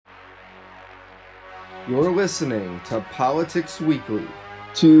You're listening to Politics Weekly.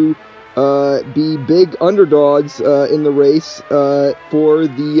 To be big underdogs in the race for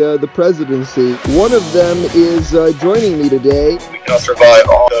the presidency. One of them is joining me today. We cannot survive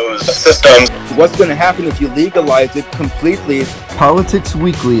all those systems. What's going to happen if you legalize it completely? Politics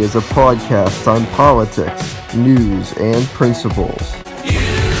Weekly is a podcast on politics, news, and principles.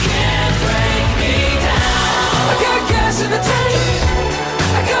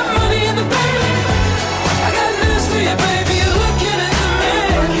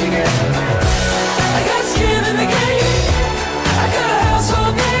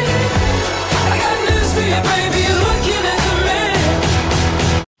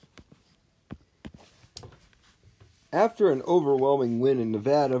 After an overwhelming win in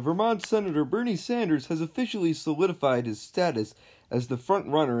Nevada, Vermont Senator Bernie Sanders has officially solidified his status as the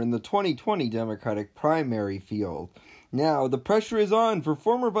front-runner in the 2020 Democratic primary field. Now, the pressure is on for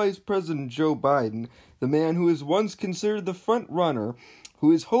former Vice President Joe Biden, the man who was once considered the front-runner,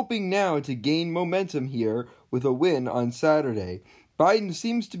 who is hoping now to gain momentum here with a win on Saturday. Biden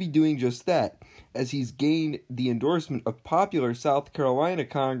seems to be doing just that, as he's gained the endorsement of popular South Carolina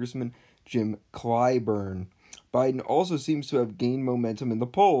Congressman Jim Clyburn. Biden also seems to have gained momentum in the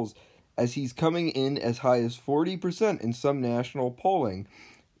polls, as he's coming in as high as 40% in some national polling,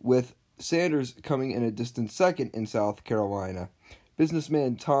 with Sanders coming in a distant second in South Carolina.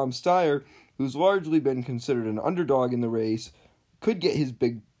 Businessman Tom Steyer, who's largely been considered an underdog in the race, could get his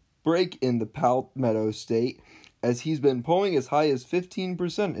big break in the Palmetto State, as he's been polling as high as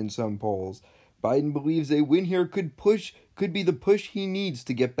 15% in some polls. Biden believes a win here could be the push he needs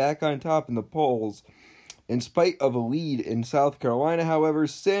to get back on top in the polls. In spite of a lead in South Carolina, however,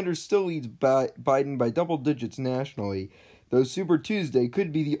 Sanders still leads Biden by double digits nationally, though Super Tuesday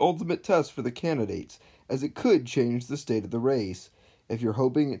could be the ultimate test for the candidates, as it could change the state of the race. If you're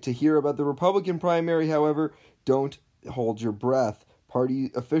hoping to hear about the Republican primary, however, don't hold your breath.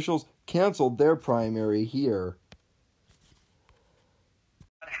 Party officials canceled their primary here.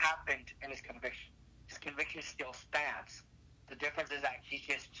 What happened in his conviction? His conviction still stands. The difference is that he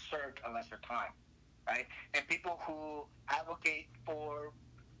just served a lesser time. Right? And people who advocate for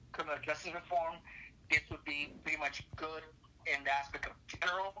criminal justice reform, this would be pretty much good in the aspect of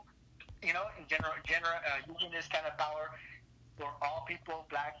using this kind of power for all people,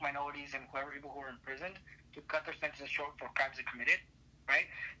 black minorities, and whoever people who are imprisoned to cut their sentences short for crimes they committed, right?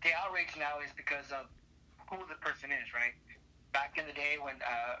 The outrage now is because of who the person is, right? Back in the day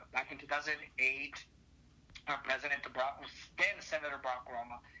back in 2008, our president, Senator Barack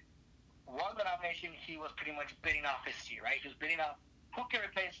Obama, won the nomination. He was pretty much bidding off his seat, right? He was bidding off who can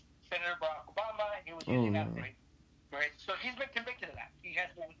replace Senator Barack Obama. He was using that, right? So he's been convicted of that. He has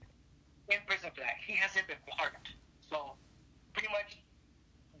been in prison for that. He hasn't been pardoned. So pretty much,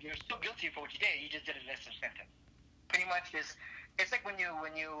 you're still guilty for what you did. You just did a lesser sentence. Pretty much, it's like when you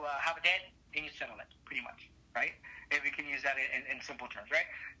have a debt and you settle it. Pretty much, right? If we can use that in simple terms,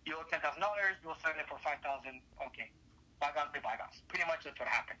 right? You owe $10,000. You'll settle it for $5,000. Okay. Bygones be bygones. Pretty much that's what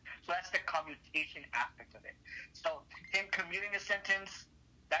happened. So that's the commutation aspect of it. So him commuting a sentence,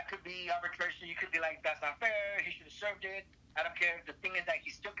 that could be arbitration. You could be like, that's not fair. He should have served it. I don't care. The thing is that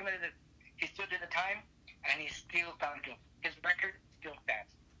he still committed it. He still did the time, and he's still found guilty. His record still stands.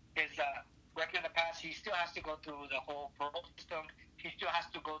 His record in the past, he still has to go through the whole parole system. He still has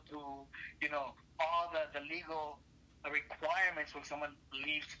to go through, all the legal requirements when someone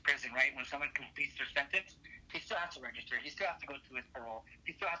leaves prison, right? When someone completes their sentence, he still has to register. He still has to go through his parole.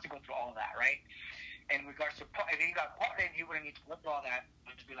 He still has to go through all that, right? In regards to, if he got pardoned, he wouldn't need to go through all that.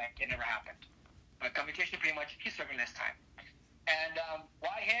 It would just be like, it never happened. But commutation, pretty much, he's serving less time. And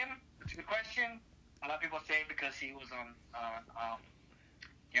why him? It's a good question. A lot of people say because he was on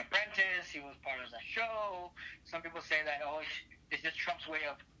The Apprentice. He was part of the show. Some people say that, it's just Trump's way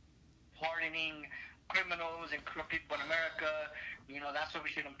of pardoning criminals and corrupt people in America. That's what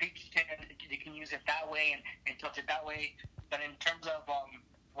we should impeach him. They can use it that way and tilt it that way. But in terms of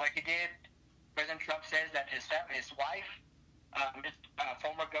what he did, President Trump says that his wife,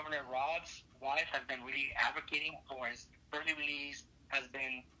 former Governor Rod's wife, has been really advocating for his early release, has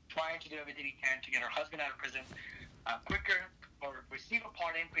been trying to do everything he can to get her husband out of prison quicker or receive a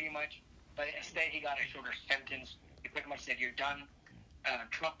pardon, pretty much. But instead, he got a shorter sentence. He pretty much said, you're done.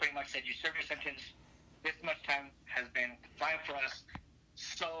 Trump pretty much said, you serve your sentence. This much time has been fine for us.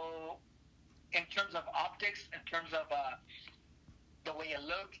 So, in terms of optics, in terms of the way it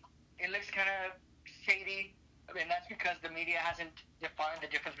looks kind of shady. I mean, that's because the media hasn't defined the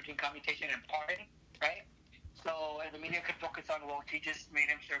difference between commutation and pardon, right? So, the media could focus on, he just made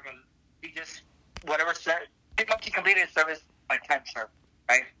him serve he completed his service by time served,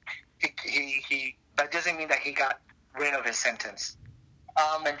 right? He That doesn't mean that he got rid of his sentence.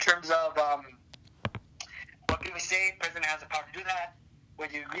 In terms of what can we say, the president has the power to do that.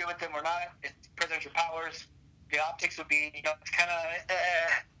 Whether you agree with him or not, it's presidential powers. The optics would be, it's kind of,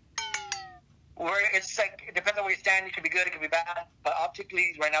 where it's like, it depends on where you stand. It could be good, it could be bad. But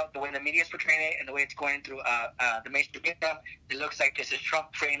optically, right now, the way the media is portraying it and the way it's going through the mainstream media, it looks like this is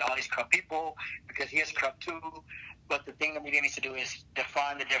Trump training all these corrupt people because he is corrupt too. But the thing the media needs to do is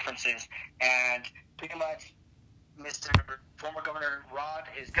define the differences. And pretty much, Mr. former Governor Rod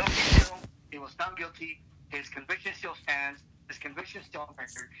is guilty still. He was found guilty. His conviction still stands. His conviction is still on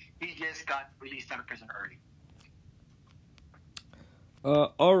record. He just got released out of prison early.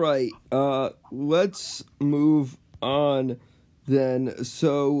 All right. Let's move on then.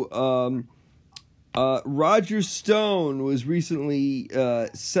 So, Roger Stone was recently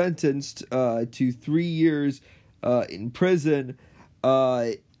sentenced to 3 years in prison.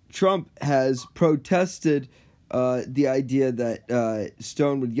 Trump has protested the idea that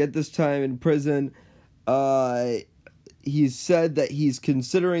Stone would get this time in prison. He's said that he's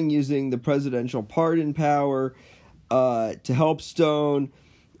considering using the presidential pardon power to help Stone.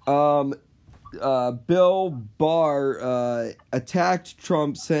 Bill Barr attacked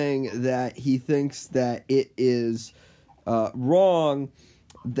Trump, saying that he thinks that it is wrong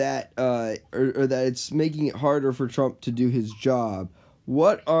that or that it's making it harder for Trump to do his job.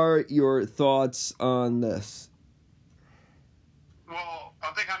 What are your thoughts on this? Well,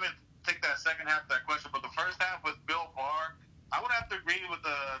 I think I'm going to take that second half of that question, but the first half with Bill Barr, I would have to agree with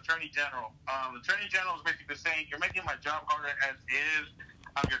the Attorney General. The Attorney General is basically saying, you're making my job harder as is.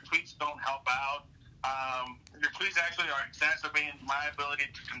 Your tweets don't help out. Your tweets actually are exacerbating my ability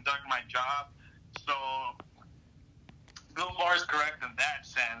to conduct my job. So Bill Barr is correct in that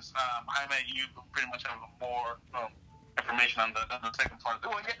sense. Jaime, you pretty much have more information on the second part of the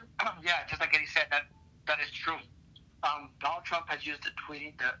question. Yeah, just like Eddie said, that is true. Donald Trump has used the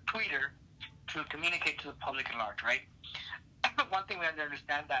Twitter to communicate to the public at large, right? One thing we have to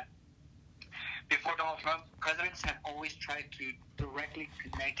understand that before Donald Trump, presidents have always tried to directly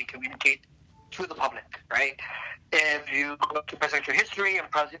connect and communicate to the public, right? If you go to presidential history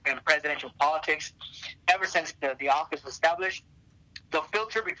and presidential politics, ever since the office was established, the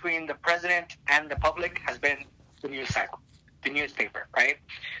filter between the president and the public has been the news cycle, the newspaper, right?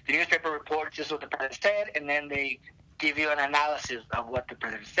 The newspaper reports just what the president said, and then they give you an analysis of what the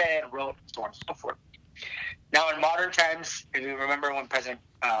president said, wrote, so on and so forth. Now, in modern times, if you remember when President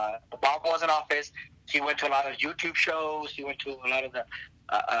Obama was in office, he went to a lot of YouTube shows. He went to a lot of the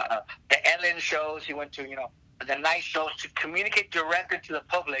Ellen shows. He went to, the nice shows to communicate directly to the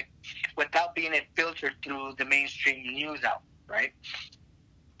public without being filtered through the mainstream news out, right?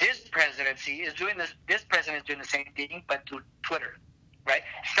 This presidency is doing this. This president is doing the same thing, but through Twitter, right?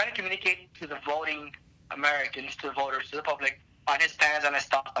 He's trying to communicate to the voting Americans, to the voters, to the public, on his plans, on his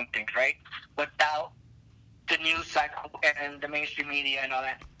thoughts on things, right? Without the news cycle and the mainstream media and all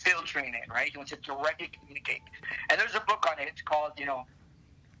that filtering it, right? He wants to directly communicate. And there's a book on it. It's called,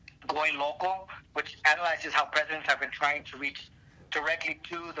 Going Local, which analyzes how presidents have been trying to reach directly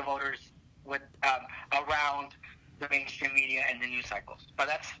to the voters with around the mainstream media and the news cycles. But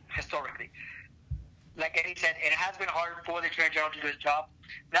that's historically. Like Eddie said, it has been hard for the Attorney General to do his job,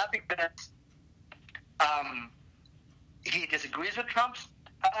 not because he disagrees with Trump's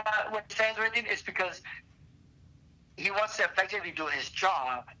what he says or anything. It's because he wants to effectively do his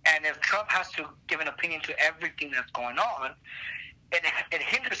job, and if Trump has to give an opinion to everything that's going on, it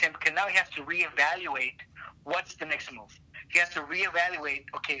hinders him because now he has to reevaluate what's the next move. He has to reevaluate,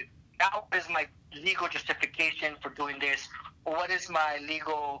 okay, now what is my legal justification for doing this, or what is my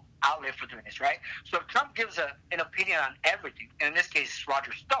legal outlet for doing this, right? So if Trump gives an opinion on everything, and in this case,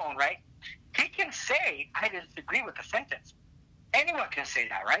 Roger Stone, right, he can say, I disagree with the sentence. Anyone can say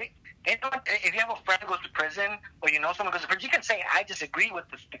that, right? If you have a friend who goes to prison, or someone goes to prison, you can say, I disagree with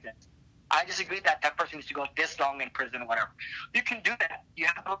the sentence. I disagree that person needs to go this long in prison or whatever. You can do that. You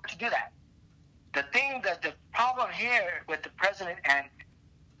have the right to do that. The problem here with the president and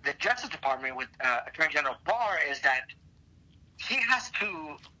the Justice Department with Attorney General Barr is that he has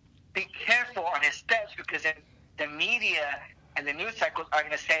to be careful on his steps, because then the media and the news cycles are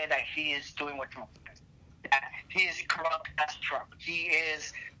going to say that he is doing what Trump does. That he is corrupt as Trump. He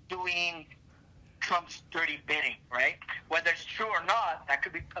is doing Trump's dirty bidding, right? Whether it's true or not, that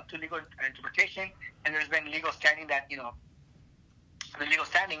could be up to legal interpretation. And there's been legal standing that, the legal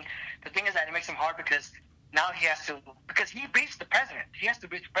standing. The thing is that it makes him hard because now he has to, because he briefs the president. He has to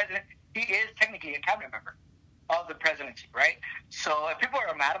brief the president. He is technically a cabinet member of the presidency, right? So if people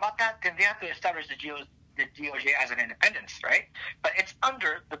are mad about that, then they have to establish the DOJ as an independence, right? But it's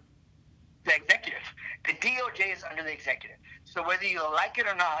under the executive. DOJ is under the executive. So whether you like it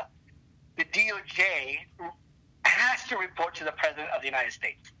or not, the DOJ has to report to the President of the United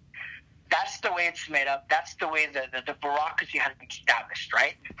States. That's the way it's made up. That's the way the bureaucracy has been established,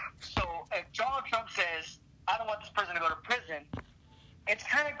 right? So if Donald Trump says, I don't want this person to go to prison, it's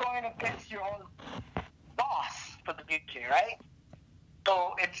kind of going against your own boss for the DOJ, right?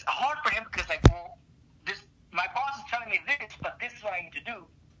 So it's hard for him because, like, well, my boss is telling me this, but this is what I need to do.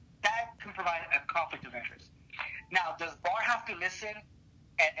 That can provide a conflict of interest. Now, does Barr have to listen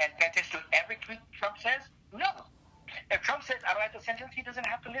and pay attention to every tweet Trump says? No. If Trump says, I don't have to sentence, he doesn't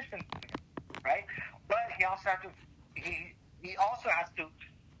have to listen, right? But he also has to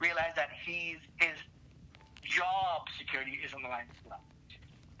realize that his job security is on the line as well.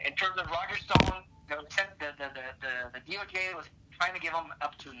 In terms of Roger Stone, the DOJ was trying to give him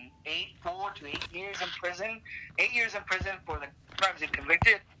up to 4 to 8 years in prison. 8 years in prison for the crimes he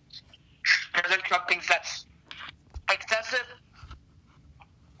convicted. President Trump thinks that's excessive.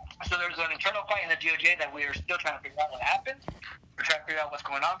 So there's an internal fight in the DOJ that we are still trying to figure out what happened. We're trying to figure out what's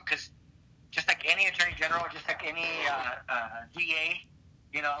going on because just like any attorney general, just like any DA,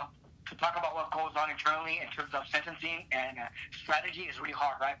 to talk about what goes on internally in terms of sentencing and strategy is really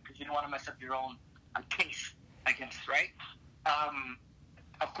hard, right? Because you don't want to mess up your own case against, right?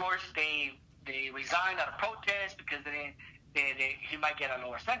 Of course, they resigned out of protest because he might get a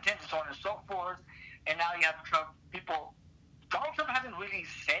lower sentence and so on and so forth. And now you have Donald Trump hasn't really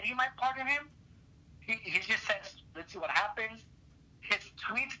said he might pardon him. He just says, let's see what happens. His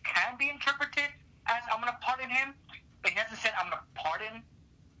tweets can be interpreted as, I'm going to pardon him. But he hasn't said, I'm going to pardon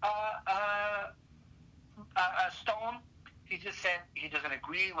Stone. He just said he doesn't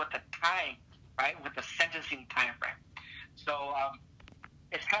agree with the time, right, with the sentencing time frame. So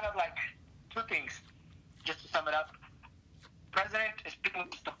it's kind of like two things. Just to sum it up, President is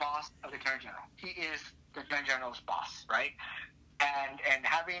the boss of the Attorney General. He is the Attorney General's boss, right? And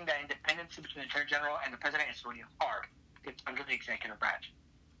having that independence between the Attorney General and the President is really hard. It's under the executive branch.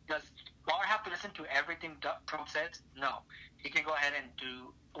 Does Barr have to listen to everything Trump says? No. He can go ahead and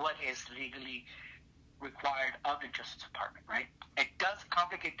do what is legally required of the Justice Department, right? It does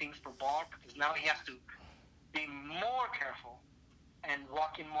complicate things for Barr because now he has to be more careful and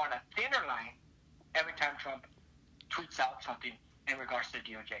walking more on a thinner line every time Trump tweets out something in regards to the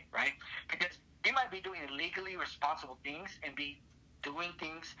DOJ, right? Because he might be doing legally responsible things and be doing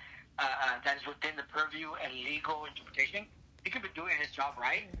things that is within the purview and legal interpretation. He could be doing his job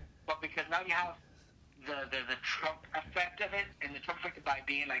right, but because now you have the Trump effect of it, and the Trump effect by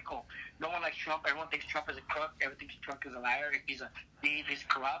being like, oh, no one likes Trump, everyone thinks Trump is a crook, everyone thinks Trump is a liar, he's a thief, he's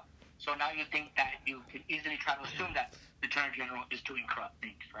corrupt. So now you think that you can easily try to assume that the Attorney General is doing corrupt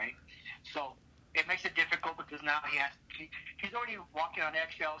things, right? So it makes it difficult because now he's already walking on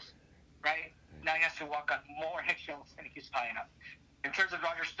eggshells, right? Now he has to walk on more eggshells, and he keeps piling up. In terms of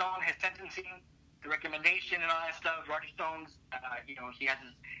Roger Stone, his sentencing, the recommendation and all that stuff, Roger Stone's, he has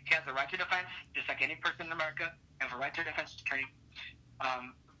the right to defense, just like any person in America, and for right to defense attorney.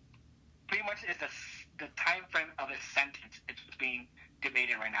 Pretty much is the time frame of his sentence. It's being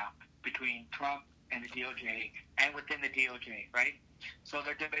debated right now between Trump and the DOJ and within the DOJ, right? So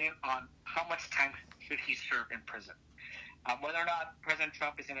they're debating on how much time should he serve in prison. Whether or not President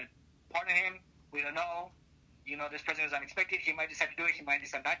Trump is going to pardon him, we don't know. This president is unexpected. He might decide to do it. He might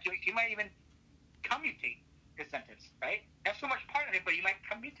decide not to do it. He might even commutate his sentence, right? Not so much pardon him, but he might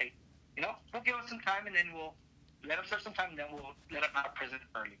commutate. We'll give him some time, and then we'll let him serve some time, and then we'll let him out of prison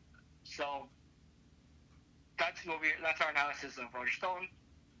early. So that's our analysis of Roger Stone.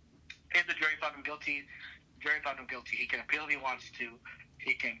 If the jury found him guilty, he can appeal if he wants to.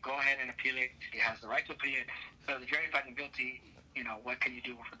 He can go ahead and appeal it. He has the right to appeal it. So if the jury found him guilty, what can you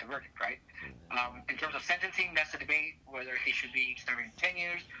do with the verdict, right? In terms of sentencing, that's a debate whether he should be serving 10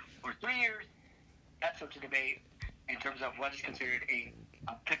 years or 3 years. That's up to debate in terms of what is considered a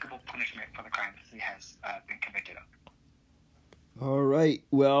applicable punishment for the crimes he has been convicted of. All right.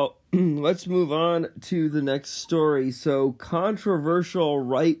 Well, let's move on to the next story. So, controversial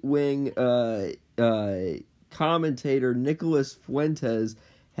right-wing commentator Nicholas Fuentes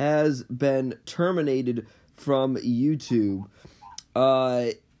has been terminated from YouTube.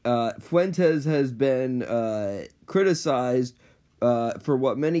 Fuentes has been criticized for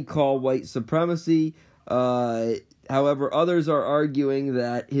what many call white supremacy. However, others are arguing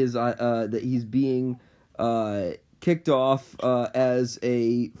that he's being kicked off as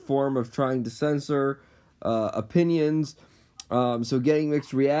a form of trying to censor opinions. So getting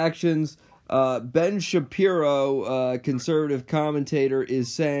mixed reactions. Ben Shapiro, conservative commentator,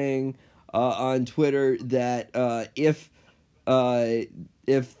 is saying on Twitter that if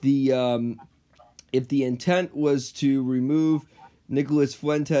if the intent was to remove Nicholas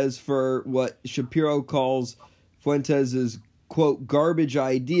Fuentes for what Shapiro calls Fuentes's quote garbage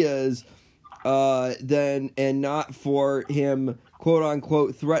ideas, then and not for him quote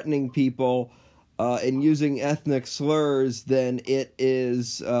unquote threatening people and using ethnic slurs, then it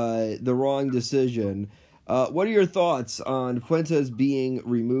is the wrong decision. What are your thoughts on Fuentes being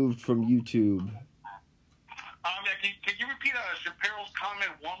removed from YouTube? Yeah, can you repeat Shapiro's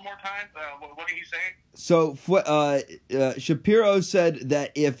comment one more time? What did he say? So Shapiro said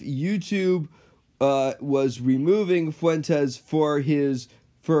that if YouTube was removing Fuentes for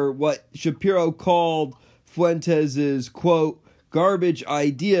what Shapiro called Fuentes's quote garbage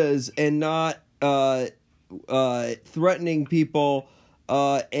ideas and not threatening people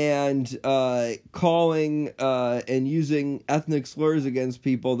and calling and using ethnic slurs against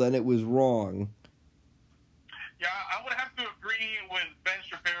people, then it was wrong. Yeah, I would have to agree with Ben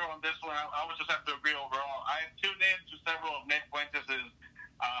Shapiro on this one. I would just have to agree overall. I tuned in to several of Nick Fuentes'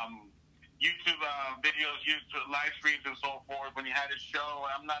 YouTube videos, YouTube live streams, and so forth when he had his show.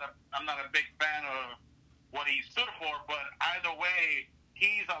 I'm not a big fan of what he stood for, but either way,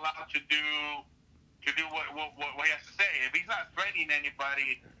 he's allowed to do what he has to say. If he's not threatening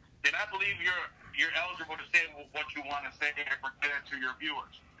anybody, then I believe you're eligible to say what you want to say and present it to your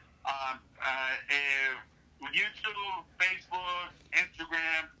viewers. If YouTube, Facebook,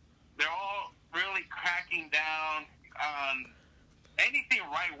 Instagram, they're all really cracking down on anything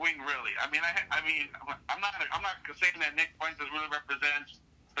right wing. Really, I'm not saying that Nick Fuentes really represents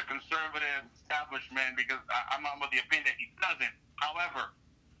the conservative establishment because I'm of the opinion that he doesn't. However,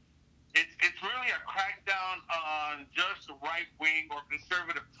 it's really a crackdown on just right wing or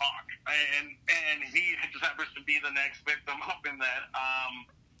conservative talk, and he just happens to be the next victim up in that.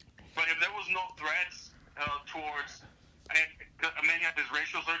 But if there was no threats towards many of his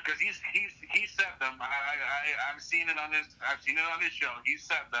racial slurs, because he said them. I've seen it on his show. He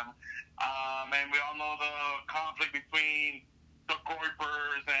said them, and we all know the conflict between the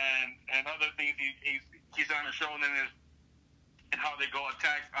Kuipers and other things he's on the show, and how they go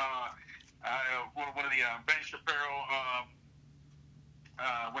attack one of the Ben Shapiro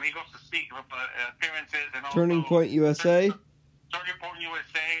when he goes to speak appearances and also Turning Point USA. Turning Point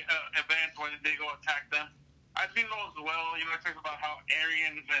USA events when they go attack them. I've seen those as well. You know, it talks about how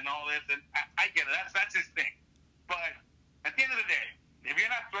Aryans and all this, and I get it. That's his thing. But at the end of the day, if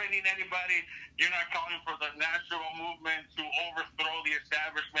you're not threatening anybody, you're not calling for the national movement to overthrow the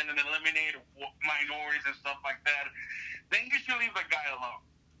establishment and eliminate minorities and stuff like that, then you should leave the guy alone.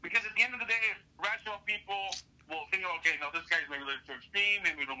 Because at the end of the day, rational people will think, okay, no, this guy's maybe a little too extreme,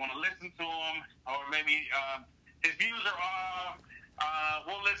 maybe we don't want to listen to him, or maybe his views are off.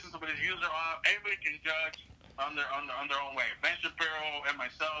 We'll listen to him, but his views are off. Everybody can judge on their own way. Ben Shapiro and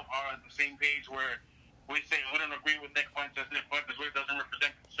myself are on the same page where we say we don't agree with Nick Fuentes. Nick Fuentes really doesn't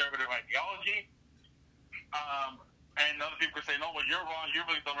represent conservative ideology. And other people say, no, well, you're wrong. You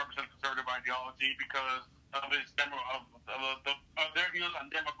really don't represent conservative ideology because of his of their views on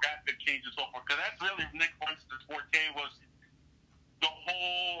demographic change and so forth. Because that's really Nick Fuentes' forte was the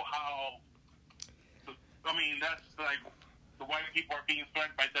whole that's like the white people are being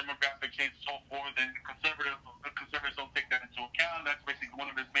threatened by demographic change and so forth, and conservatives don't take that into account. That's basically one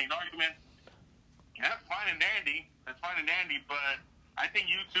of his main arguments. And that's fine and dandy. But I think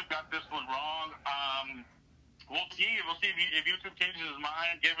YouTube got this one wrong. We'll see if YouTube changes his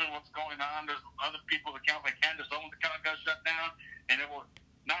mind, given what's going on. There's other people's accounts like Candace Owens' account got shut down, and it will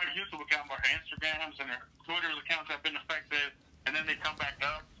not her YouTube account, but her Instagrams and her Twitter's accounts have been affected, and then they come back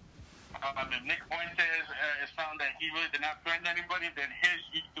up. If Nick Fuentes is found that he really did not threaten anybody, then his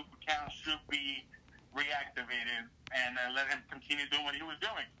YouTube account should be reactivated and let him continue doing what he was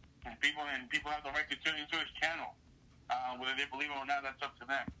doing. And people have the right to tune into his channel, whether they believe it or not. That's up to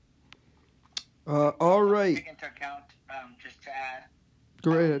them. All right. Take into account, just to add.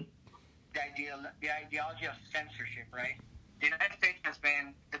 Go ahead. The ideology of censorship, right? The United States has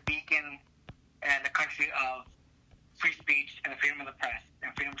been the beacon and the country of free speech and the freedom of the press and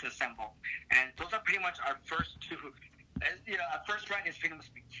freedom to assemble. And those are pretty much our first two. Our first right is freedom of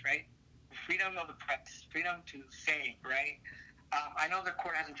speech, right? Freedom of the press, freedom to say, right? I know the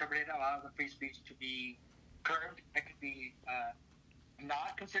court has interpreted a lot of the free speech to be curbed. That could be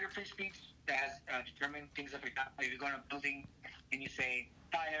not considered free speech. That has determined things like, for example, if you go in a building and you say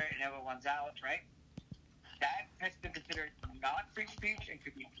fire and everyone's out, right? That has been considered not free speech and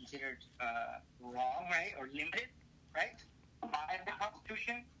could be considered wrong, right? Or limited, right? By the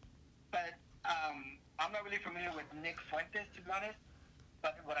Constitution. But I'm not really familiar with Nick Fuentes, to be honest.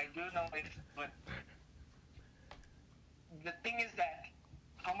 But what I do know is, the thing is that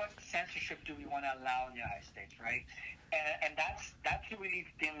how much censorship censorship do we want to allow in the United States, right? And that's a really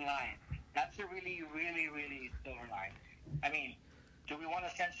thin line. That's a really, really, really silver line. I mean, do we want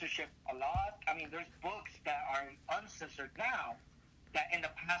to censorship a lot? I mean, there's books that are uncensored now that in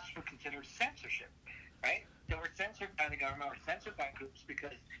the past were considered censorship, right? They were censored by the government or censored by groups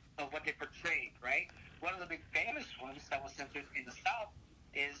because of what they portrayed, right? One of the big famous ones that was censored in the South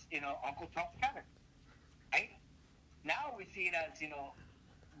is, Uncle Tom's Cabin, right? Now we see it as,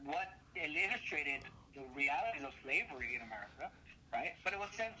 what illustrated the realities of slavery in America, right? But it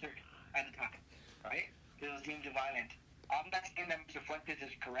was censored at the time, right? It was deemed violent. I'm not saying that Mr. Fuentes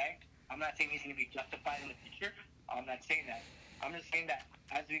is correct. I'm not saying he's going to be justified in the future. I'm not saying that. I'm just saying that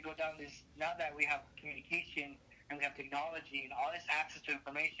as we go down this, now that we have communication and we have technology and all this access to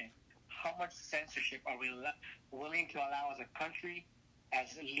information, how much censorship are we willing to allow as a country,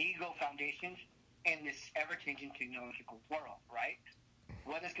 as legal foundations in this ever-changing technological world, right?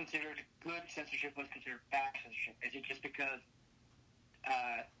 What is considered good censorship? What is considered bad censorship? Is it just because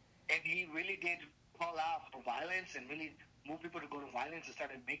if he really did call out for violence and really move people to go to violence and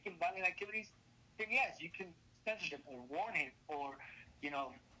started making violent activities, then yes, you can censor him or warn him or,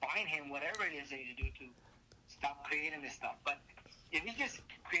 fine him, whatever it is that you do to stop creating this stuff. But if he's just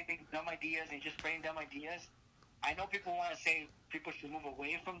creating dumb ideas and just spreading dumb ideas, I know people want to say people should move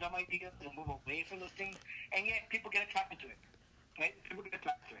away from dumb ideas and move away from those things, and yet people get attracted to it, right? People get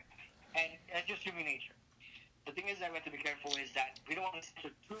attracted to it. And it's just human nature. The thing is that we have to be careful is that we don't want to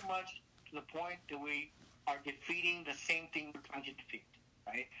censor too much to the point that we are defeating the same thing we're trying to defeat,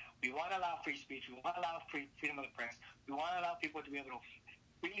 right? We want to allow free speech. We want to allow freedom of the press. We want to allow people to be able to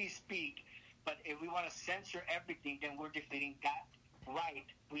freely speak. But if we want to censor everything, then we're defeating that right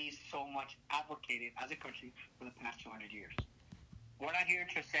we so much advocated as a country for the past 200 years. We're not here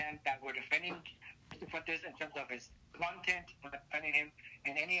to say that we're defending Mr. Fuentes in terms of his content, we're defending him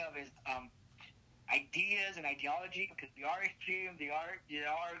in any of his ideas and ideology, because they are extreme, they are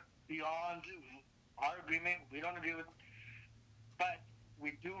beyond our agreement. We don't agree with, but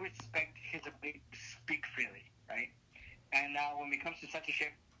we do respect his ability to speak freely, right? And now when it comes to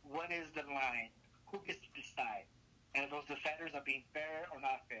censorship, what is the line? Who gets to decide? And those defenders are being fair or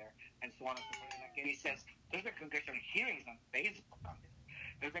not fair, and so on and so forth. And like Eddie says, there's been congressional hearings on Facebook on this.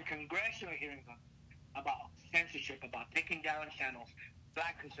 There's been congressional hearings about censorship, about taking down channels,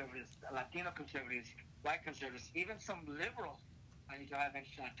 black conservatives, Latino conservatives, white conservatives, even some liberals to have been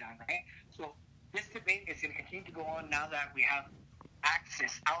shut down, right? So this debate is going to continue to go on now that we have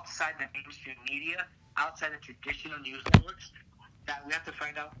access outside the mainstream media, outside the traditional news networks, that we have to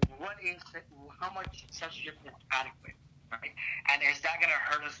find out how much censorship is adequate, right? And is that going to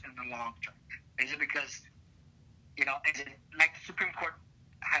hurt us in the long term? Is it because, is it like the Supreme Court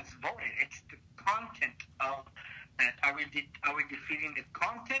has voted? It's the content of that. Are we defeating the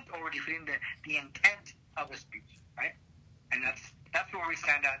content or are we defeating the intent of the speech, right? And that's where we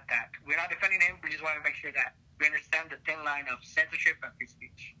stand at that. We're not defending him. We just want to make sure that we understand the thin line of censorship and free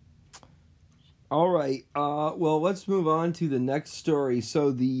speech. All right. Well, let's move on to the next story. So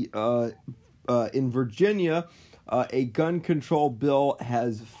in Virginia, a gun control bill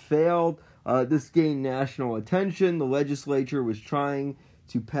has failed. This gained national attention. The legislature was trying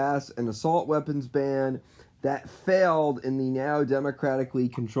to pass an assault weapons ban that failed in the now democratically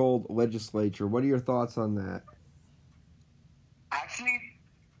controlled legislature. What are your thoughts on that? Actually,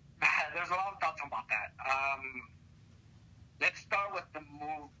 there's a lot of thoughts about that. Let's start with the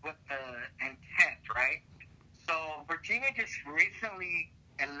intent, right? So Virginia just recently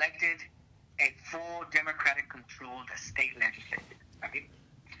elected a full Democratic-controlled state legislature, right?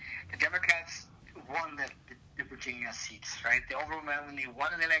 The Democrats won the Virginia seats, right? They overwhelmingly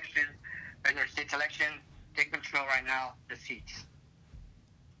won an election, their state's election. They control right now the seats.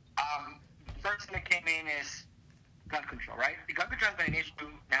 The first thing that came in is gun control, right? The gun control has been an issue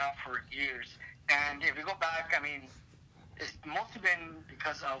now for years. And if we go back, it's mostly been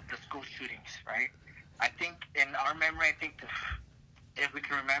because of the school shootings, right? I think in our memory, if we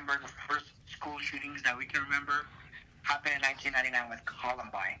can remember, the first school shootings that we can remember happened in 1999 with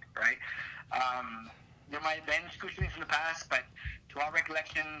Columbine, right? There might have been school shootings in the past, but to our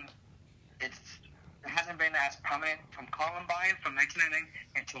recollection, it hasn't been as prominent from Columbine from 1999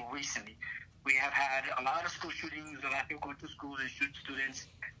 until recently. We have had a lot of school shootings, a lot of people go to schools and shoot students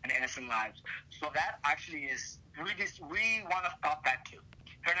and innocent lives. So that actually is, we want to stop that too.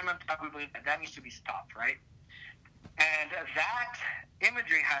 Tournament, we believe that needs to be stopped, right? And that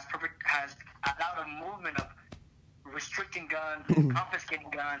imagery has allowed a movement of restricting guns,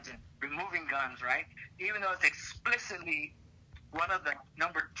 confiscating guns, and removing guns, right? Even though it's explicitly one of the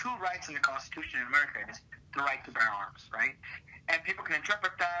number 2 rights in the Constitution in America is the right to bear arms, right? And people can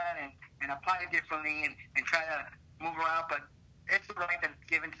interpret that and apply it differently and try to move around, but it's a right that's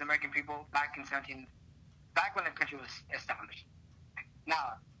given to the American people back when the country was established.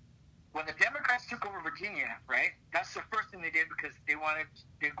 Now, when the Democrats took over Virginia, right, that's the first thing they did because they're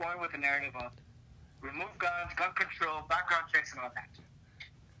going with the narrative of remove guns, gun control, background checks, and all that.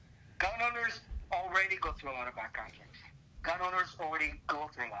 Gun owners already go through a lot of background checks. Gun owners already go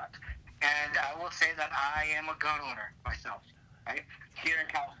through a lot. And I will say that I am a gun owner myself, right, here in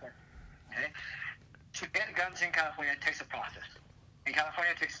California. Okay? To get guns in California, it takes a process. In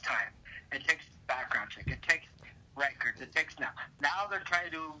California, it takes time. It takes background check. It takes records. It takes now they're trying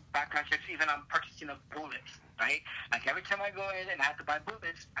to do background checks even on purchasing of bullets, right? Like every time I go in and I have to buy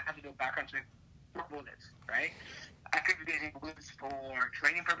bullets, I have to do a background check for bullets, right? I could be getting bullets for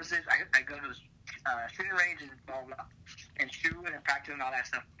training purposes. I go to the shooting range and blah, blah, and shoot and practice and all that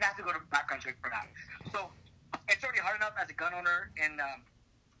stuff. I have to go to background check for that. So it's already hard enough as a gun owner in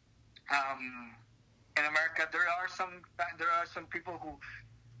America. There are some people who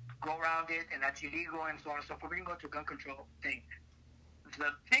go around it, and that's illegal and so on and so forth. We can go to a gun control thing.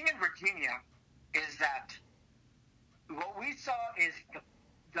 The thing in Virginia is that what we saw is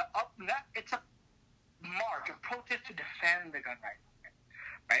it's a march, a protest to defend the gun rights.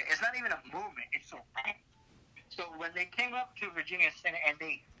 Right? It's not even a movement; it's a right. So when they came up to Virginia Senate and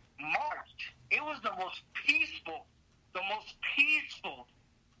they marched, it was the most peaceful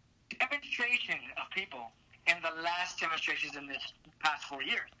demonstration of people in the last demonstrations in this past 4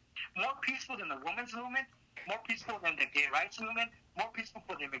 years. More peaceful than the women's movement, more peaceful than the gay rights movement, more peaceful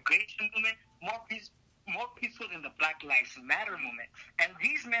for the immigration movement, more peaceful than the Black Lives Matter movement. And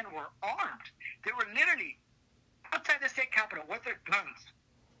these men were armed. They were literally outside the state capitol with their guns.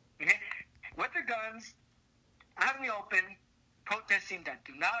 Okay? With their guns, out in the open, protesting that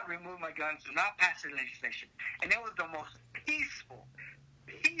do not remove my guns, do not pass their legislation. And it was the most peaceful.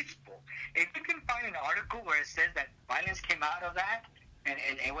 If you can find an article where it says that violence came out of that and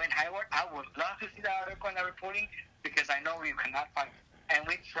it went highward, I would love to see that article and that reporting because I know you cannot find it. And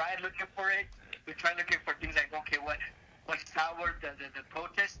we tried looking for it. We tried looking for things like, okay, what soured the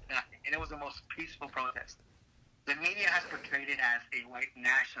protest? Nothing. And it was the most peaceful protest. The media has portrayed it as a white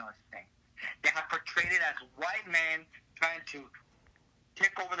nationalist thing. They have portrayed it as white men trying to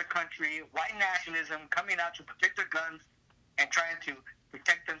take over the country, white nationalism, coming out to protect their guns and trying to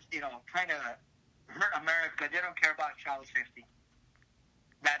protect them, trying to hurt America. They don't care about child safety.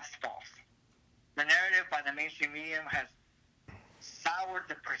 That's false. The narrative by the mainstream media has soured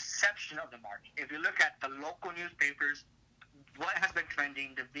the perception of the march. If you look at the local newspapers, what has been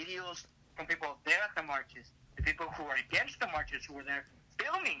trending, the videos from people there at the marches, the people who were against the marches who were there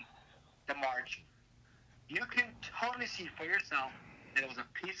filming the march, you can totally see for yourself that it was a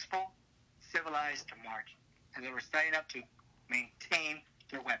peaceful, civilized march. And they were signing up to maintain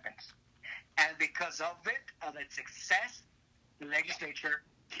their weapons. And because of its success, the legislature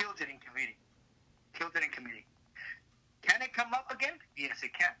killed it in committee. Can it come up again? Yes,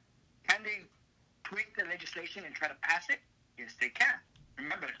 it can. Can they tweak the legislation and try to pass it? Yes, they can.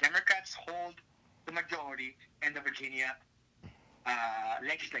 Remember, Democrats hold the majority in the Virginia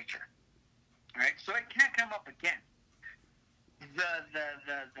legislature. All right, so it can't come up again. The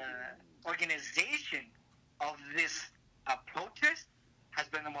organization of this protest has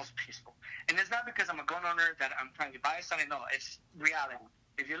been the most peaceful. And it's not because I'm a gun owner that I'm trying to bias on it. No, it's reality.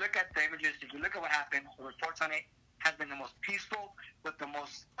 If you look at the images, if you look at what happened, the reports on it has been the most peaceful with the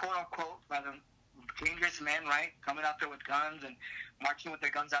most quote-unquote rather dangerous men, right, coming out there with guns and marching with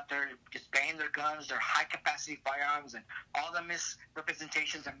their guns out there, displaying their guns, their high-capacity firearms, and all the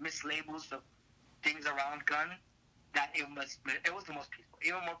misrepresentations and mislabels of things around gun, that it was the most peaceful.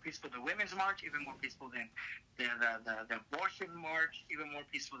 Even more peaceful than the Women's March, even more peaceful than the abortion march, even more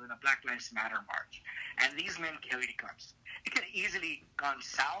peaceful than the Black Lives Matter march. And these men carried guns. It could have easily gone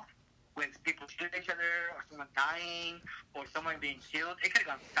south with people shooting each other or someone dying or someone being killed. It could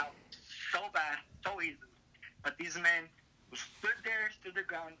have gone south so bad, so easily. But these men who stood their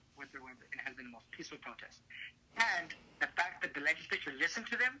ground with their weapons, and it has been the most peaceful protest. And the fact that the legislature listened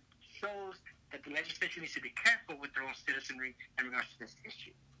to them shows that the legislature needs to be careful with their own citizenry in regards to this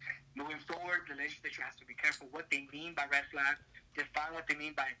issue. Moving forward, the legislature has to be careful what they mean by red flag, define what they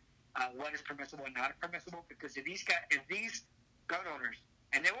mean by what is permissible and not permissible, because if these gun owners,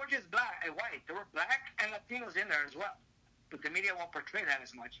 and they weren't just black and white, there were black and Latinos in there as well, but the media won't portray that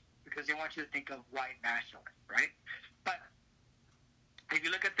as much because they want you to think of white nationalists, right? But if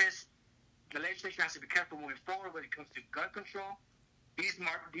you look at this, the legislature has to be careful moving forward when it comes to gun control.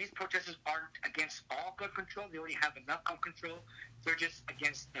 These protesters aren't against all gun control. They already have enough gun control. They're just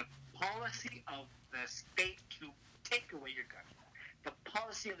against the policy of the state to take away your gun. the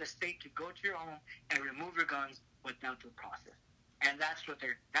policy of the state to go to your home and remove your guns without due process. And that's what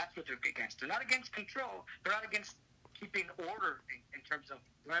they're against. They're not against control. They're not against keeping order in terms of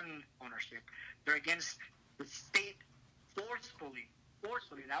gun ownership. They're against the state forcefully,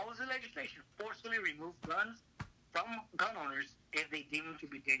 that was the legislation, forcefully remove guns from gun owners if they deem them to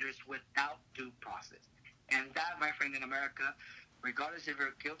be dangerous without due process. And that, my friend, in America, regardless if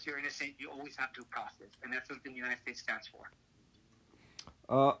you're guilty or innocent, you always have due process. And that's something the United States stands for.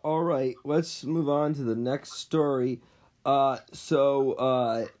 All right, let's move on to the next story.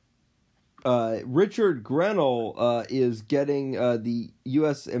 Richard Grenell is getting, the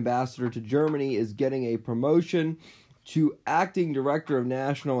U.S. ambassador to Germany is getting a promotion to acting director of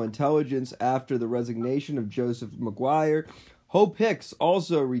national intelligence after the resignation of Joseph Maguire. Hope Hicks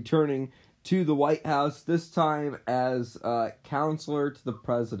also returning to the White House, this time as counselor to the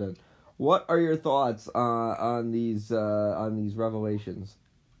president. What are your thoughts on these revelations?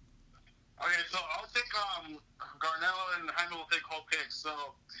 Okay, so I'll take Garnell and Jaime will take Hope Hicks. So,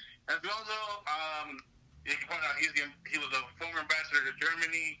 as we all know, you can point out he was a former ambassador to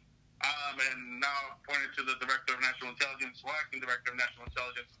Germany, and now appointed to the Director of National Intelligence, or acting Director of National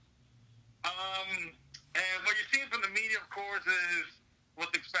Intelligence. And what you're seeing from the media, of course, is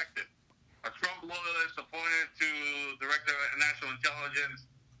what's expected. A Trump loyalist appointed to Director of National Intelligence,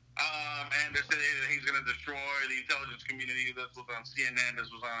 and they're saying that he's going to destroy the intelligence community. This was on CNN, this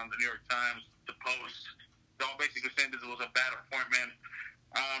was on the New York Times, the Post. They're all basically saying this was a bad appointment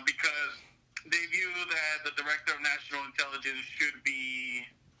because they view that the Director of National Intelligence should be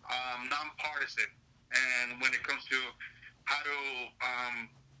nonpartisan. And when it comes to how to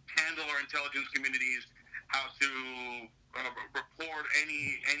handle our intelligence communities, how to report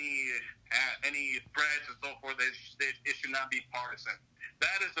any threats and so forth, it should not be partisan.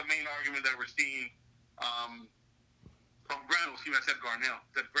 That is the main argument that we're seeing from Grenell. See, I said Garnell. I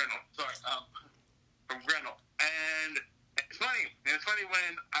said Grenell. Sorry, from Grenell. And it's funny. It's funny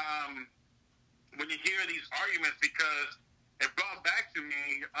when you hear these arguments, because it brought back to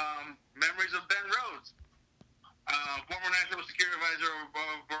me memories of Ben Rhodes, former National Security Advisor of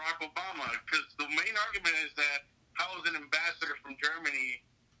Barack Obama. Because the main argument is that how is an ambassador from Germany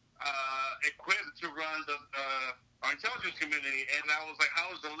equipped to run our intelligence community? And I was like, how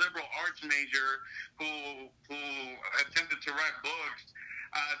is the liberal arts major who attempted to write books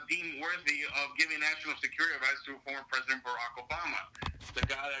deemed worthy of giving national security advice to former President Barack Obama, the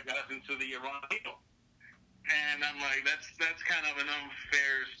guy that got us into the Iran deal? And I'm like, that's kind of an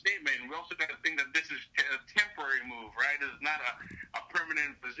unfair statement. We also got to think that this is a temporary move, right? It's not a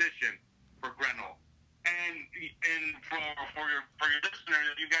permanent position for Grenell. And for your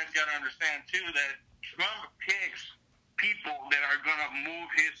listeners, you guys got to understand too that Trump picks people that are going to move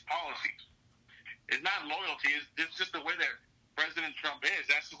his policies. It's not loyalty. It's just the way that President Trump is.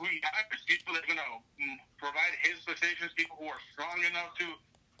 That's who he hires. People that are going to provide his positions. People who are strong enough to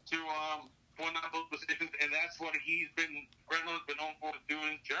point out those positions, and that's what Grenell has been known for to do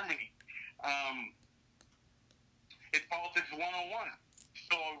in Germany. It's politics 101.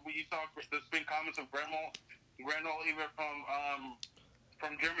 So we saw there's been comments of Grenell even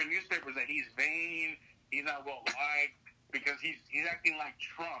from German newspapers that he's vain, he's not well liked because he's acting like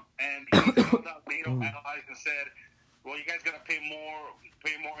Trump, and he called out NATO allies and said, "Well, you guys got to pay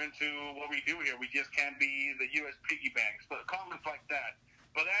more into what we do here. We just can't be the U.S. piggy banks." But comments like that.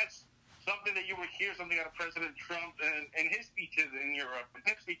 But that's something that you would hear something out of President Trump and his speeches in Europe, and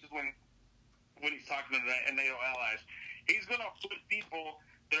his speeches when he's talking to the NATO allies. He's going to put people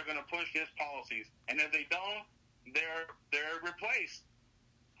that are going to push his policies, and if they don't, they're replaced.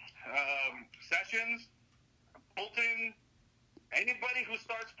 Sessions, Bolton, anybody who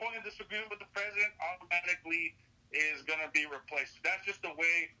starts pointing disagreement with the president automatically is going to be replaced. That's just the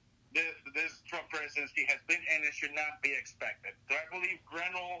way this Trump presidency has been, and it should not be expected. Do I believe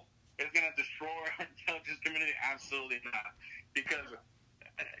Grenell is going to destroy our intelligence community? Absolutely not, because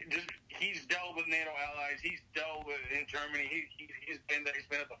he's dealt with NATO allies. He's dealt with in Germany. He's been there. He's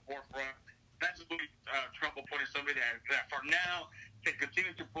been at the forefront. That's what Trump appointed somebody that for now can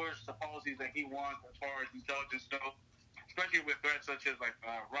continue to push the policies that he wants as far as intelligence goes, especially with threats such as like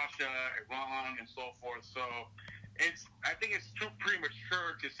Russia, Iran, and so forth. So I think it's too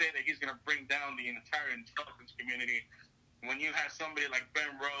premature to say that he's going to bring down the entire intelligence community when you have somebody like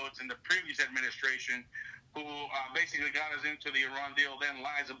Ben Rhodes in the previous administration who basically got us into the Iran deal, then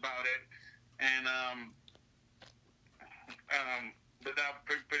lies about it, and but that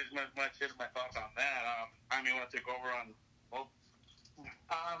pretty much is my thoughts on that. I want to take over on both.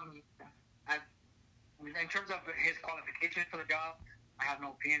 In terms of his qualifications for the job, I have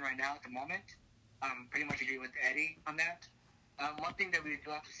no opinion right now at the moment. Pretty much agree with Eddie on that. One thing that we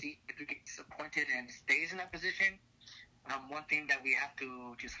do have to see if we get disappointed and stays in that position. One thing that we have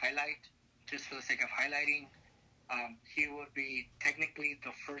to just highlight, just for the sake of highlighting, he would be technically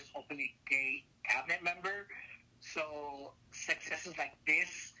the first openly gay cabinet member. So successes like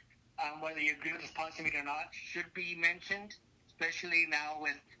this, whether you agree with this policy or not, should be mentioned, especially now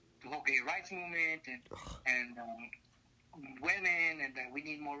with the whole gay rights movement and women, and that we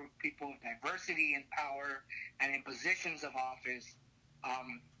need more people with diversity and power and in positions of office.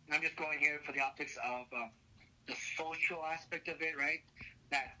 I'm just going here for the optics of the social aspect of it, right?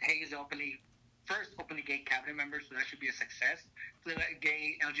 That Hay is first openly gay cabinet member, so that should be a success for the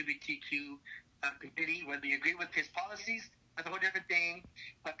gay LGBTQ community. Whether you agree with his policies, that's a whole different thing,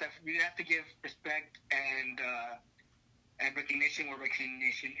 but you have to give respect and recognition where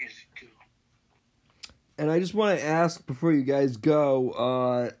recognition is due. And I just want to ask before you guys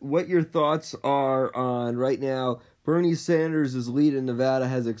go, what your thoughts are on right now. Bernie Sanders' lead in Nevada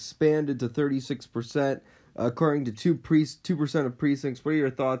has expanded to 36%, according to 2% of precincts. What are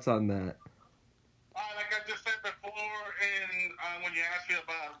your thoughts on that? Like I just said before, when you asked me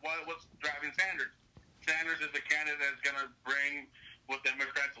about what's driving Sanders, Sanders is the candidate that's going to bring what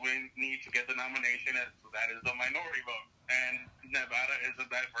Democrats need to get the nomination, and that is the minority vote. And Nevada is a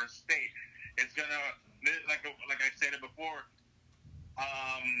diverse state. It's going to, like I said it before,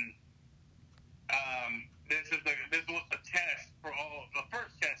 this was a test for the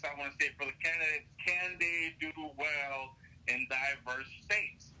first test I want to say for the candidates. Can they do well in diverse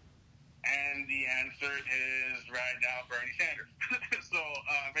states? And the answer is right now Bernie Sanders. So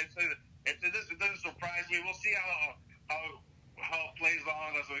it doesn't surprise me. We'll see how it plays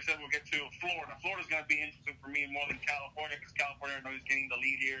on. As we said, we'll get to Florida. Florida's going to be interesting for me more than California, because California, I know is getting the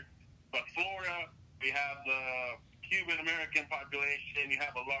lead here. But Florida, we have the Cuban American population. You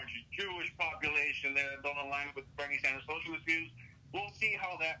have a large Jewish population there that don't align with Bernie Sanders' socialist views. We'll see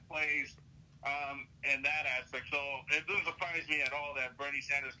how that plays in that aspect. So it doesn't surprise me at all that Bernie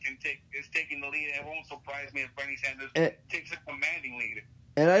Sanders is taking the lead. It won't surprise me if Bernie Sanders takes a commanding lead.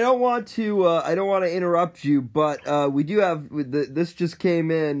 And I don't want to interrupt you, but we do have this just came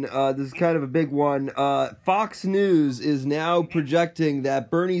in. This is kind of a big one. Fox News is now projecting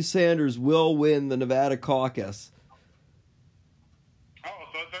that Bernie Sanders will win the Nevada caucus. Oh,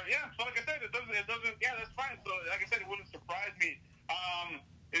 so yeah. So like I said, it doesn't. Yeah, that's fine. So like I said, it wouldn't surprise me.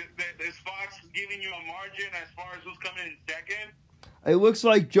 Is Fox giving you a margin as far as who's coming in second? It looks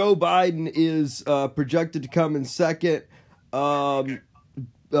like Joe Biden is projected to come in second.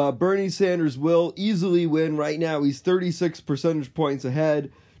 Bernie Sanders will easily win. Right now, he's 36 percentage points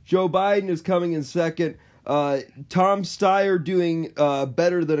ahead. Joe Biden is coming in second. Tom Steyer doing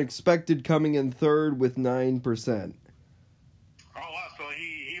better than expected, coming in third with 9%. Oh, wow. So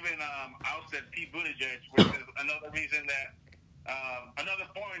he even outsaid Pete Buttigieg, which is another reason that, another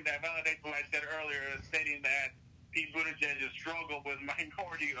point that validates what I said earlier, stating that Pete Buttigieg has struggled with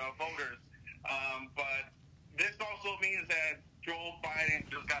minority voters. But this also means that Joe Biden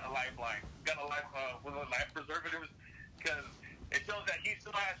just got a lifeline, with life preservatives, because it shows that he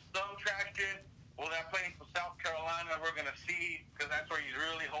still has some traction. Will that play for South Carolina? We're going to see, because that's where he's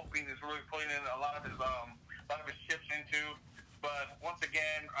really hoping, he's really putting in a lot of his chips into. But once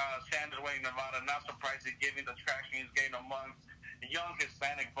again, Sanders winning Nevada, not surprising, given the traction he's getting amongst young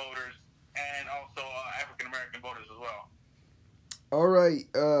Hispanic voters and also African American voters as well. All right.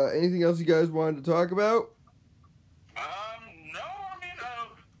 Anything else you guys wanted to talk about? No, I mean,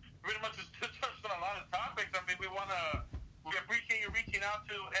 pretty much just touched on a lot of topics. I mean, we appreciate you reaching out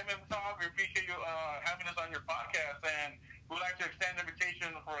to MM Talk. We appreciate you having us on your podcast, and we'd like to extend an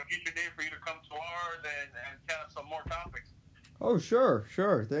invitation for a future day for you to come to ours and chat some more topics. Oh, sure.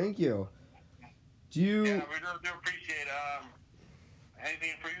 Thank you. Yeah, we do appreciate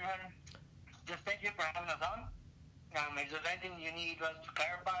anything for you, Henry? Just thank you for having us on. Is there anything you need us to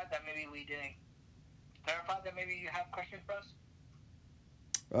clarify that maybe we didn't clarify, that maybe you have questions for us?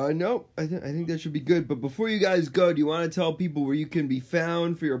 No, I think that should be good. But before you guys go, do you want to tell people where you can be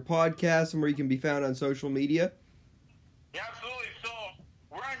found for your podcast and where you can be found on social media? Yeah, absolutely. So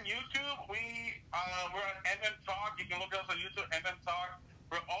we're on YouTube. We're on MM Talk. You can look us on YouTube, MM Talk.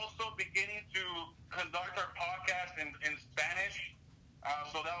 We're also beginning to conduct our podcast in Spanish.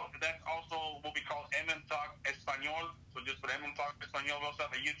 So that also will be called MM Talk Espanol. So just put MM Talk Espanol. We also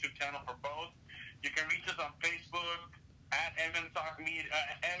have a YouTube channel for both. You can reach us on Facebook at MM Talk Media,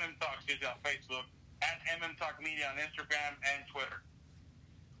 MM Talk, on Facebook, at MM Talk Media on Instagram and Twitter.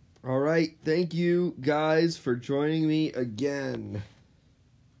 All right. Thank you guys for joining me again.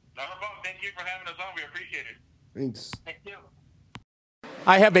 No problem. Thank you for having us on. We appreciate it. Thanks. Thank you.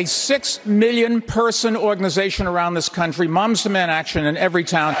 I have a 6 million person organization around this country, Moms to Men Action in every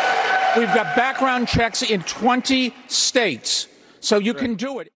town. We've got background checks in 20 states, so you can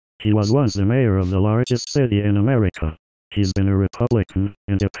do it. He was once the mayor of the largest city in America. He's been a Republican,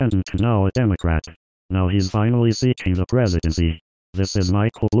 independent, and now a Democrat. Now he's finally seeking the presidency. This is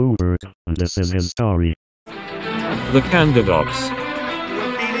Michael Bloomberg, and this is his story. The candidates.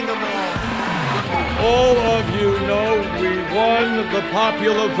 We're beating them all of you know we won the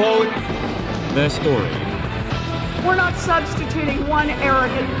popular vote. Their story. We're not substituting one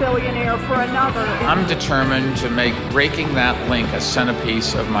arrogant billionaire for another. I'm determined to make breaking that link a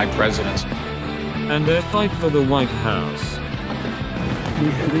centerpiece of my presidency. And their fight for the White House.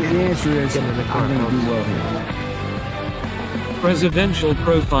 The answer is I'm going to do well here. Presidential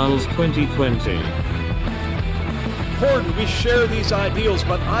Profiles 2020. Important we share these ideals,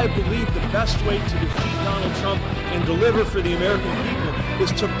 but I believe the best way to defeat Donald Trump and deliver for the American people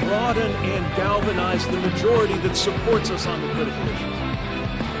is to broaden and galvanize the majority that supports us on the critical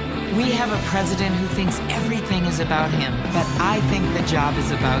issues. We have a president who thinks everything is about him, but I think the job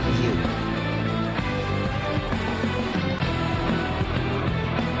is about you.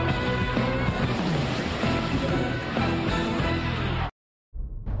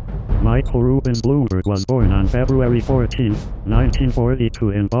 Michael Rubens Bloomberg was born on February 14,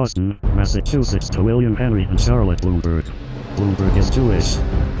 1942 in Boston, Massachusetts to William Henry and Charlotte Bloomberg. Bloomberg is Jewish.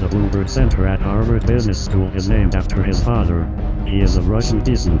 The Bloomberg Center at Harvard Business School is named after his father. He is of Russian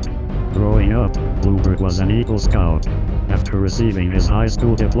descent. Growing up, Bloomberg was an Eagle Scout. After receiving his high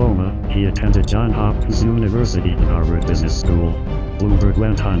school diploma, he attended Johns Hopkins University and Harvard Business School. Bloomberg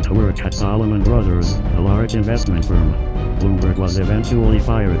went on to work at Salomon Brothers, a large investment firm. Bloomberg was eventually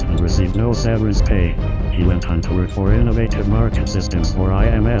fired and received no severance pay. He went on to work for Innovative Market Systems, or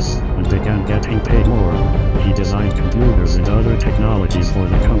IMS, and began getting paid more. He designed computers and other technologies for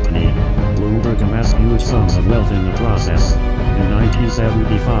the company. Bloomberg amassed huge sums of wealth in the process. In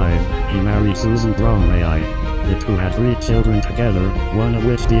 1975, he married Susan Brown May. The two had 3 children together, one of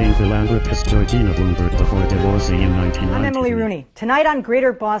which being philanthropist Georgina Bloomberg before divorcing in 1990. I'm Emily Rooney. Tonight on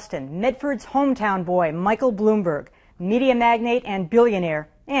Greater Boston, Medford's hometown boy, Michael Bloomberg, media magnate and billionaire,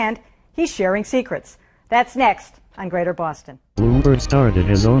 and he's sharing secrets. That's next on Greater Boston. Bloomberg started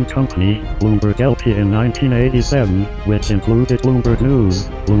his own company, Bloomberg LP, in 1987, which included Bloomberg News,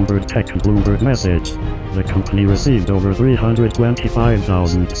 Bloomberg Tech, and Bloomberg Message. The company received over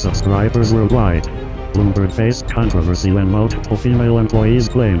 325,000 subscribers worldwide. Bloomberg faced controversy when multiple female employees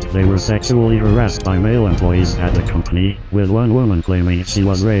claimed they were sexually harassed by male employees at the company, with one woman claiming she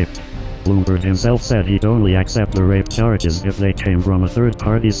was raped. Bloomberg himself said he'd only accept the rape charges if they came from a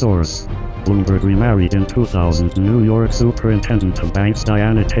third-party source. Bloomberg remarried in 2000 to New York Superintendent of Banks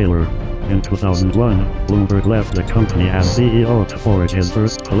Diana Taylor. In 2001, Bloomberg left the company as CEO to forge his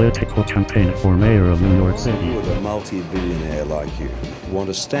first political campaign for mayor of New York City. With a multi-billionaire like you want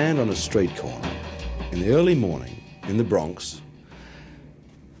to stand on a street corner in the early morning in the Bronx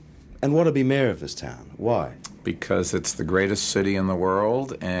and want to be mayor of this town. Why? Because it's the greatest city in the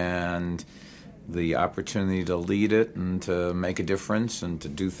world, and the opportunity to lead it and to make a difference and to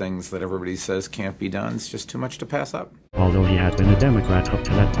do things that everybody says can't be done, it's just too much to pass up. Although he had been a Democrat up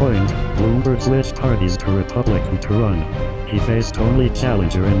to that point, Bloomberg switched parties to Republican to run. He faced only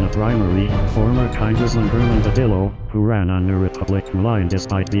challenger in the primary, former Congressman Herman Badillo, who ran on the Republican line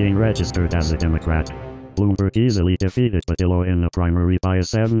despite being registered as a Democrat. Bloomberg easily defeated Badillo in the primary by a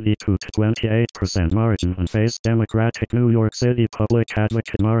 72 to 28% margin and faced Democratic New York City public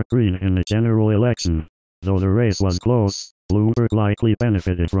advocate Mark Green in the general election. Though the race was close, Bloomberg likely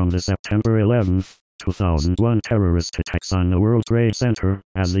benefited from the September 11, 2001 terrorist attacks on the World Trade Center,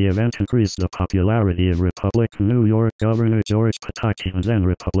 as the event increased the popularity of Republican New York Governor George Pataki and then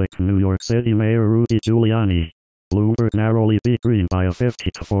Republican New York City Mayor Rudy Giuliani. Bloomberg narrowly beat Green by a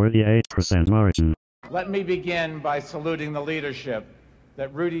 50 to 48% margin. Let me begin by saluting the leadership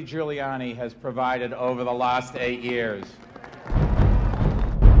that Rudy Giuliani has provided over the last 8 years.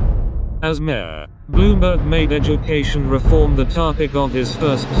 As mayor, Bloomberg made education reform the topic of his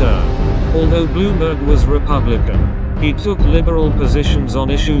first term. Although Bloomberg was Republican, he took liberal positions on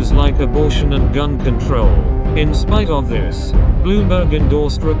issues like abortion and gun control. In spite of this, Bloomberg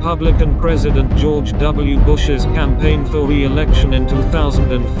endorsed Republican President George W. Bush's campaign for re-election in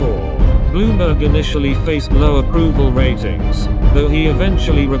 2004. Bloomberg initially faced low approval ratings, though he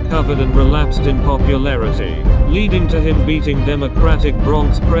eventually recovered and relapsed in popularity, leading to him beating Democratic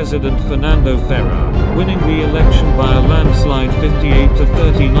Bronx President Fernando Ferrer, winning re-election by a landslide 58 to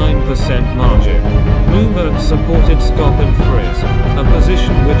 39% margin. Bloomberg supported stop and frisk, a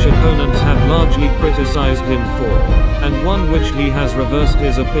position which opponents have largely criticized him for, and one which he has reversed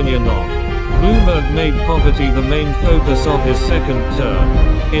his opinion on. Bloomberg made poverty the main focus of his second term.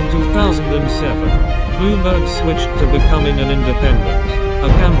 In 2007, Bloomberg switched to becoming an independent. A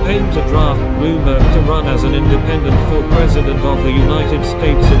campaign to draft Bloomberg to run as an independent for President of the United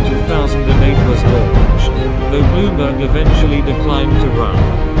States in 2008 was launched, though Bloomberg eventually declined to run.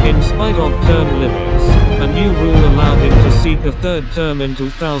 In spite of term limits, a new rule allowed him to seek a third term in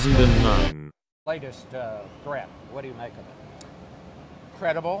 2009. Latest threat, what do you make of it?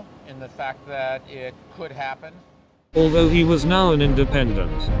 Credible in the fact that it could happen. Although he was now an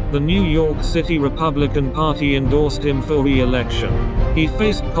independent, the New York City Republican Party endorsed him for re-election. He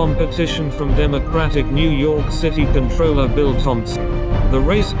faced competition from Democratic New York City Controller Bill Thompson. The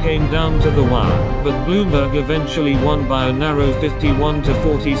race came down to the wire, but Bloomberg eventually won by a narrow 51 to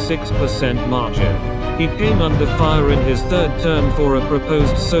 46% margin. He came under fire in his third term for a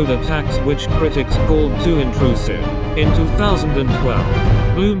proposed soda tax which critics called too intrusive. In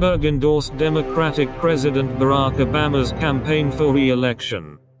 2012, Bloomberg endorsed Democratic President Barack Obama's campaign for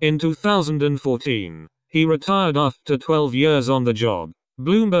re-election. In 2014, he retired after 12 years on the job.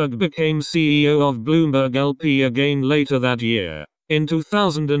 Bloomberg became CEO of Bloomberg LP again later that year. In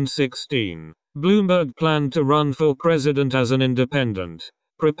 2016, Bloomberg planned to run for president as an independent,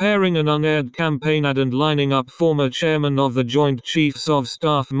 preparing an unaired campaign ad and lining up former chairman of the Joint Chiefs of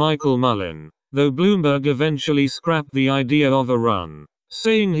Staff Michael Mullen, though Bloomberg eventually scrapped the idea of a run,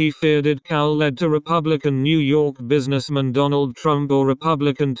 saying he feared it led to Republican New York businessman Donald Trump or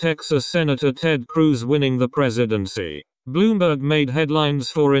Republican Texas Senator Ted Cruz winning the presidency. Bloomberg made headlines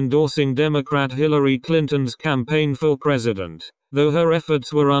for endorsing Democrat Hillary Clinton's campaign for president, though her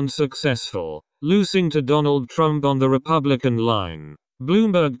efforts were unsuccessful, losing to Donald Trump on the Republican line.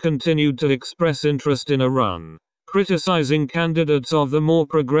 Bloomberg continued to express interest in a run, criticizing candidates of the more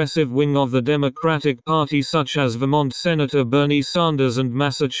progressive wing of the Democratic Party such as Vermont Senator Bernie Sanders and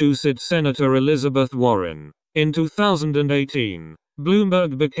Massachusetts Senator Elizabeth Warren. In 2018,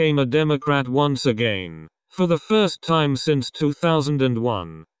 Bloomberg became a Democrat once again, for the first time since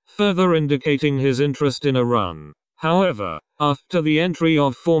 2001, further indicating his interest in a run. However, after the entry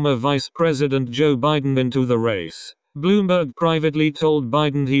of former Vice President Joe Biden into the race, Bloomberg privately told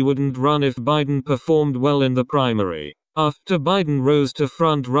Biden he wouldn't run if Biden performed well in the primary. After Biden rose to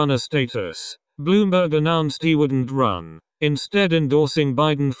front-runner status, Bloomberg announced he wouldn't run, instead endorsing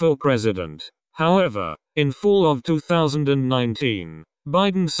Biden for president. However, in fall of 2019,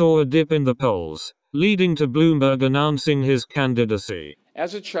 Biden saw a dip in the polls, leading to Bloomberg announcing his candidacy.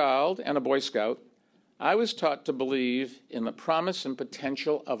 As a child and a Boy Scout, I was taught to believe in the promise and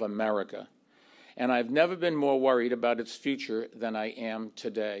potential of America, and I've never been more worried about its future than I am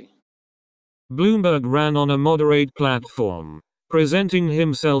today. Bloomberg ran on a moderate platform, presenting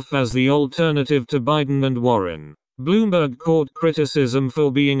himself as the alternative to Biden and Warren. Bloomberg caught criticism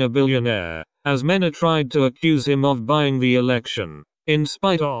for being a billionaire, as many tried to accuse him of buying the election. In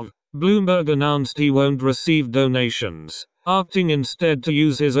spite of, Bloomberg announced he won't receive donations, opting instead to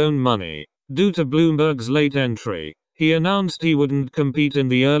use his own money. Due to Bloomberg's late entry, he announced he wouldn't compete in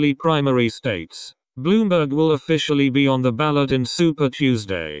the early primary states. Bloomberg will officially be on the ballot in Super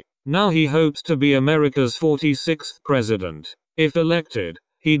Tuesday. Now he hopes to be America's 46th president. If elected,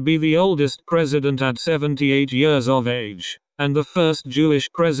 he'd be the oldest president at 78 years of age, and the first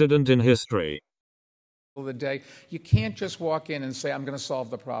Jewish president in history. The day, you can't just walk in and say, I'm going to solve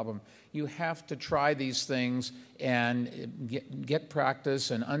the problem. You have to try these things and get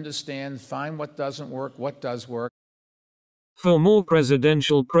practice and understand, find what doesn't work, what does work. For more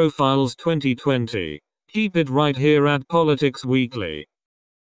Presidential Profiles 2020, keep it right here at Politics Weekly.